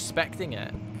they were expecting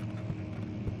it.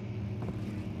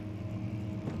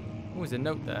 Oh, there's a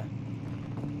note there.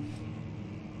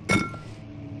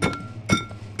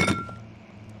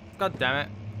 God damn it.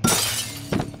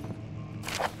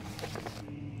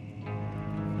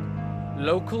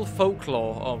 Local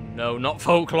folklore. Oh no, not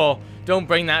folklore. Don't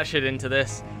bring that shit into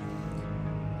this.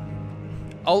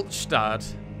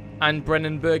 Altstadt and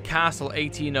Brennenburg Castle,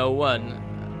 1801.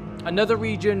 Another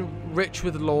region rich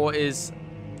with lore is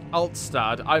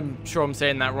Altstadt. I'm sure I'm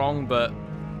saying that wrong, but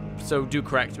so do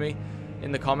correct me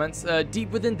in the comments. Deep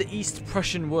within the East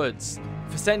Prussian woods.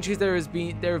 For centuries there have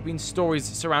been stories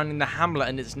surrounding the hamlet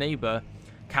and its neighbour,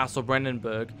 Castle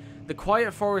Brennenburg. The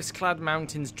quiet forest-clad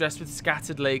mountains dressed with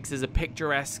scattered lakes is as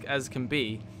picturesque as can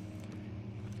be,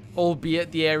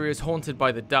 albeit the area is haunted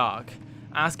by the dark.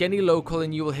 Ask any local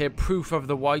and you will hear proof of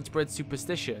the widespread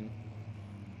superstition.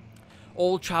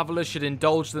 All travellers should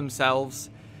indulge themselves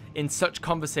in such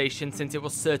conversation, since it will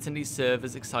certainly serve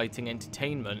as exciting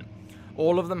entertainment.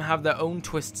 All of them have their own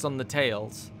twists on the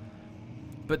tales,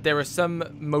 but there are some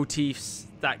motifs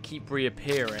that keep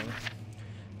reappearing.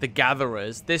 The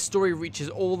Gatherers. This story reaches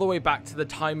all the way back to the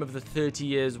time of the 30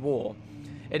 Years' War.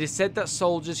 It is said that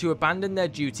soldiers who abandoned their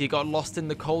duty got lost in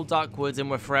the cold dark woods and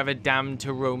were forever damned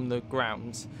to roam the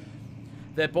grounds.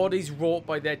 Their bodies, wrought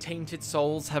by their tainted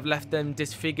souls, have left them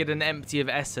disfigured and empty of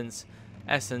essence.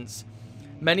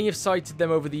 Many have cited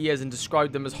them over the years and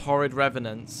described them as horrid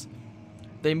revenants.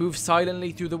 They move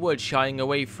silently through the woods, shying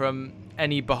away from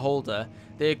any beholder.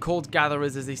 They are called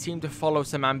gatherers as they seem to follow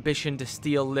some ambition to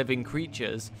steal living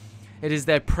creatures. It is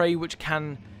their prey which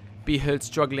can be heard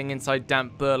struggling inside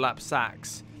damp burlap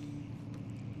sacks,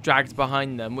 dragged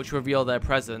behind them, which reveal their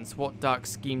presence. What dark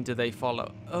scheme do they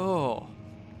follow? Oh,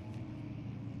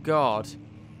 God.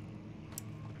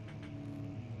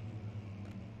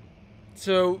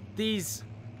 So these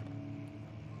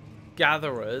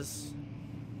gatherers,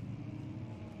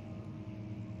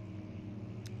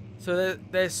 so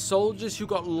they're soldiers who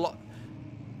got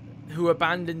who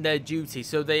abandoned their duty,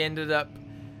 so they ended up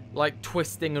like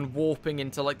twisting and warping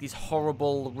into like these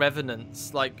horrible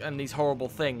revenants, like, and these horrible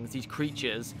things, these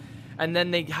creatures, and then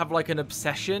they have like an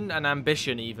obsession, an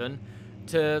ambition even,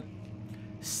 to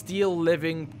steal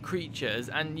living creatures,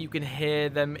 and you can hear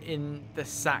them in the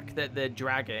sack that they're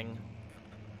dragging.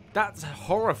 That's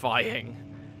horrifying.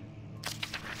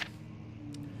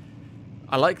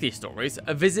 I like these stories.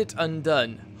 A Visit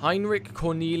Undone. Heinrich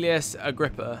Cornelius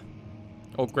Agrippa,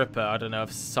 or Grippa, I don't know if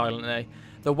it's silent A.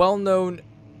 The well-known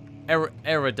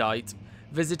erudite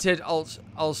visited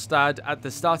Alstad at the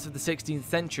start of the 16th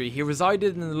century. He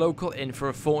resided in the local inn for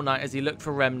a fortnight as he looked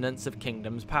for remnants of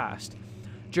kingdoms past.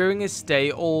 During his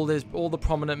stay, all the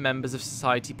prominent members of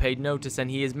society paid notice, and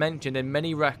he is mentioned in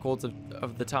many records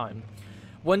of the time.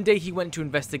 One day he went to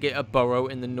investigate a burrow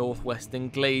in the northwestern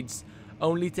glades,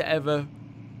 only to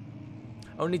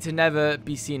never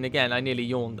be seen again. I nearly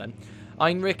yawned then.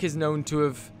 Heinrich is known to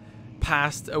have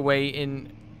passed away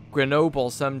in Grenoble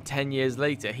some 10 years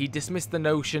later. He dismissed the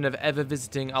notion of ever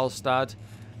visiting Alstad,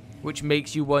 which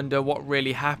makes you wonder what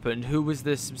really happened. Who was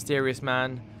this mysterious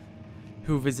man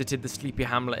who visited the sleepy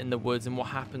hamlet in the woods, and what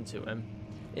happened to him?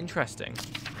 Interesting.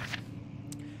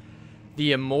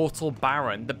 The Immortal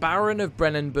Baron. The Baron of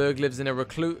Brennenburg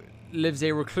lives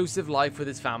a reclusive life with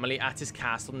his family at his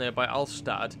castle nearby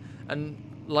Alstad, and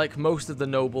like most of the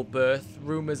noble birth,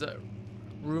 rumors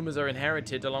are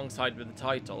inherited alongside with the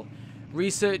title.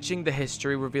 Researching the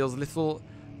history reveals little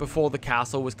before the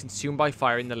castle was consumed by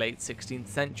fire in the late 16th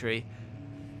century.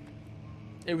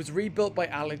 It was rebuilt by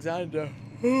Alexander.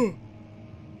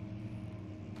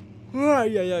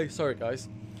 Sorry, guys.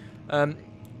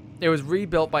 It was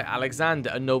rebuilt by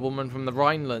Alexander, a nobleman from the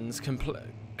Rhinelands,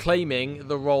 claiming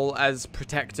the role as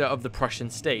protector of the Prussian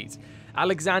state.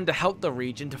 Alexander helped the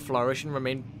region to flourish and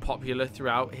remain popular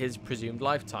throughout his presumed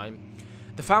lifetime.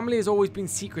 The family has always been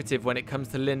secretive when it comes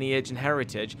to lineage and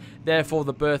heritage, therefore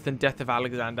the birth and death of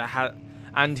Alexander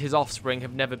and his offspring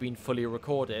have never been fully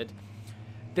recorded.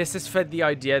 This has fed the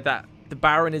idea that the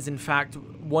Baron is in fact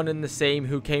one and the same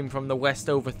who came from the west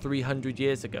over 300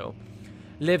 years ago,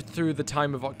 lived through the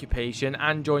time of occupation,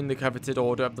 and joined the coveted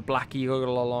order of the Black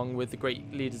Eagle along with the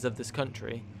great leaders of this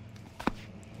country.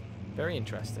 Very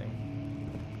interesting.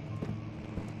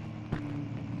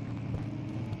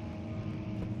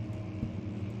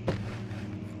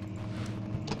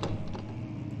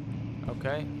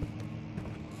 Okay.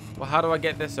 Well, how do I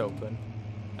get this open?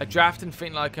 A draft and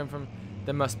faint light come from...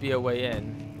 There must be a way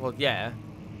in. Well, yeah.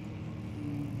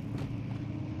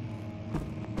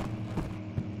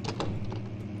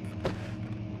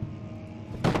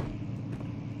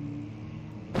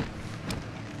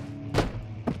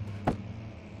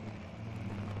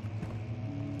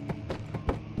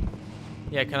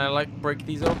 Yeah, can I, like, break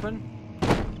these open?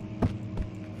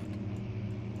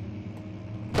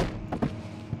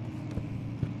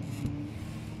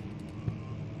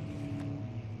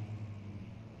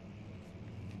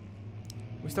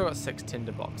 We still got 6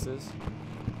 tinder boxes.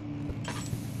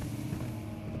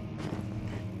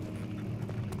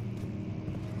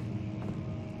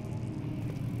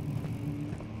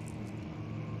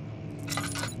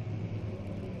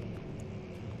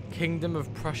 Kingdom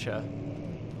of Prussia.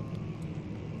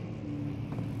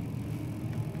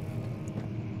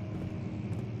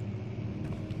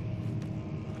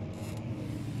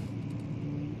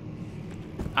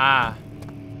 Ah.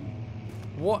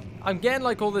 What? I'm getting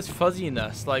like all this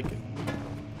fuzziness. Like,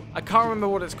 I can't remember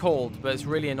what it's called, but it's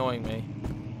really annoying me.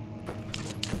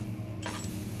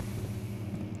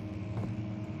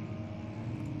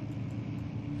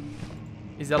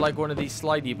 Is there like one of these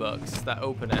slidey books that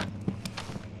open it?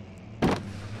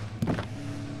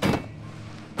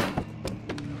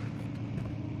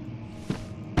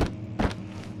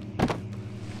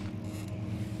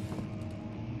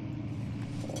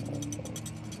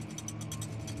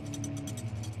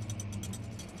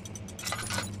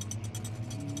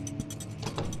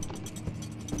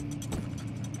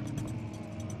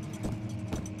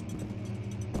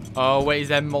 Oh, wait, is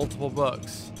there multiple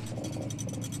books?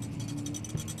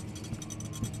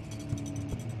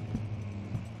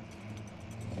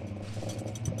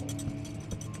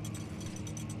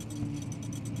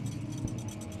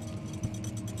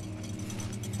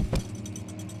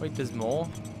 Wait, there's more?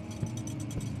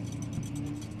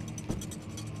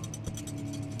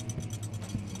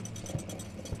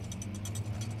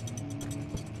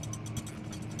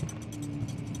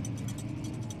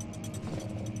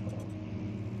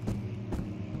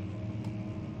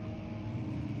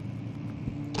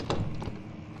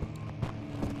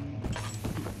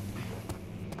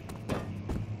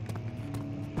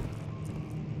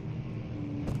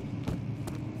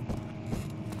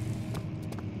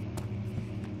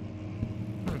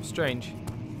 Strange.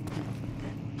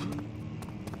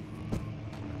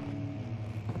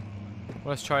 Well,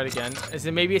 let's try it again. Is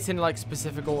it maybe it's in like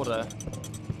specific order?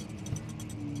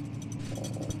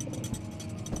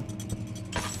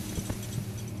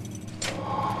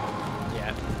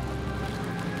 Yeah.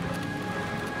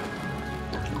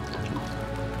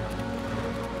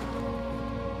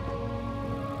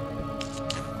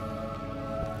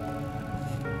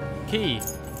 Key.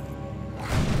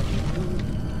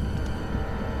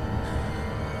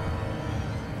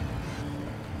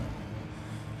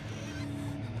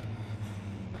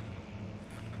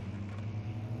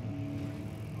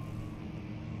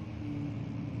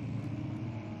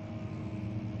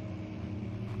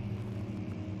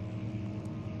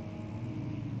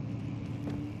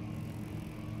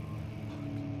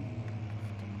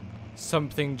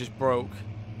 Something just broke.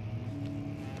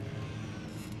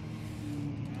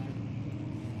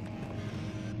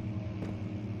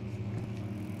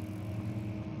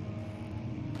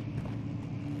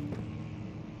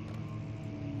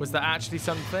 Was that actually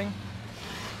something?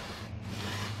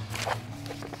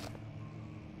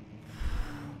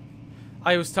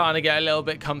 I was starting to get a little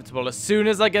bit comfortable. As soon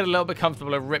as I get a little bit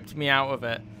comfortable, it ripped me out of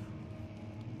it.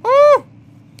 Woo!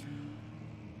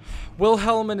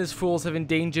 Wilhelm and his fools have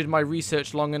endangered my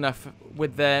research long enough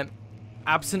with their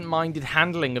absent-minded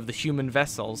handling of the human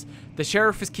vessels. The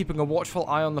sheriff is keeping a watchful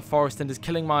eye on the forest and is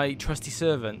killing my trusty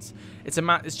servants.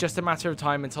 It's just a matter of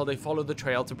time until they follow the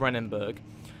trail to Brennenburg.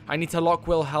 I need to lock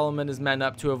Wilhelm and his men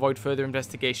up to avoid further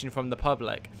investigation from the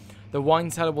public. The wine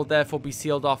cellar will therefore be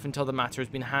sealed off until the matter has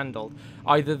been handled.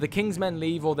 Either the king's men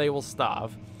leave or they will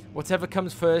starve. Whatever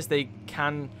comes first, they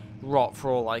can rot for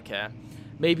all I care.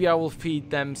 Maybe I will feed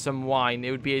them some wine.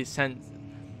 It would be a sense.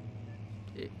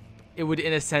 It would,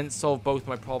 in a sense, solve both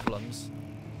my problems.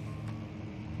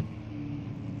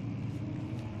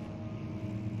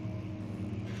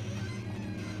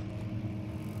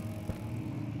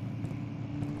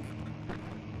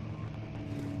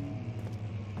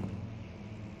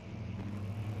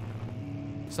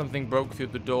 Something broke through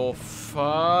the door.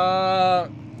 Fuck.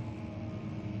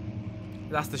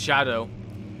 That's the shadow.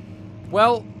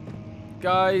 Well,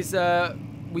 guys,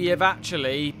 we have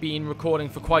actually been recording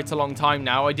for quite a long time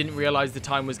now. I didn't realize the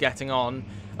time was getting on.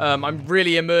 I'm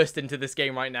really immersed into this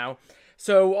game right now.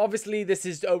 So, obviously, this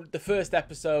is the first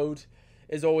episode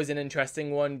is always an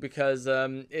interesting one because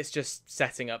it's just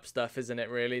setting up stuff, isn't it,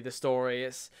 really? The story.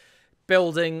 It's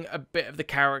building a bit of the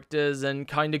characters and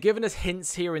kind of giving us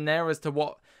hints here and there as to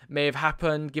what may have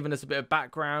happened, giving us a bit of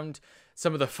background,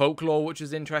 some of the folklore, which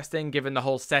was interesting, given the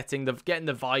whole setting, getting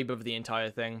the vibe of the entire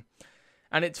thing.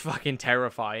 And it's fucking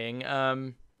terrifying.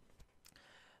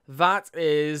 That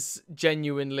is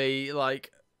genuinely,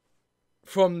 like,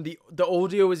 from the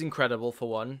audio is incredible, for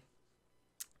one.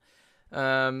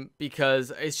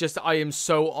 Because it's just, I am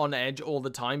so on edge all the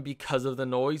time because of the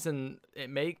noise and it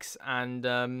makes. And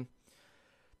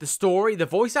the story, the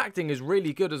voice acting is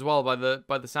really good as well by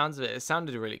the sounds of it. It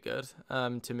sounded really good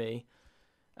to me.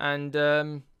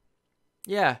 And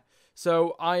yeah,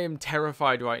 so I am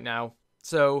terrified right now.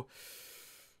 So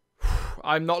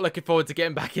I'm not looking forward to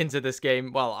getting back into this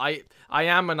game. Well, I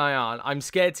am and I aren't. I'm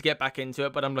scared to get back into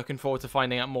it, but I'm looking forward to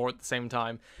finding out more at the same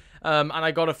time. And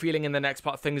I got a feeling in the next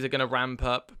part things are going to ramp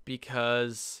up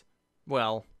because,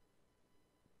 well,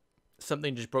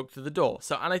 something just broke through the door.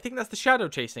 So, and I think that's the shadow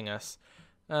chasing us.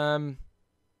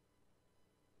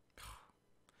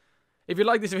 If you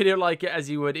like this video, like it as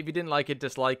you would. If you didn't like it,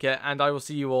 dislike it. And I will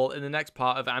see you all in the next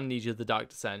part of Amnesia: The Dark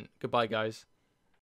Descent. Goodbye, guys.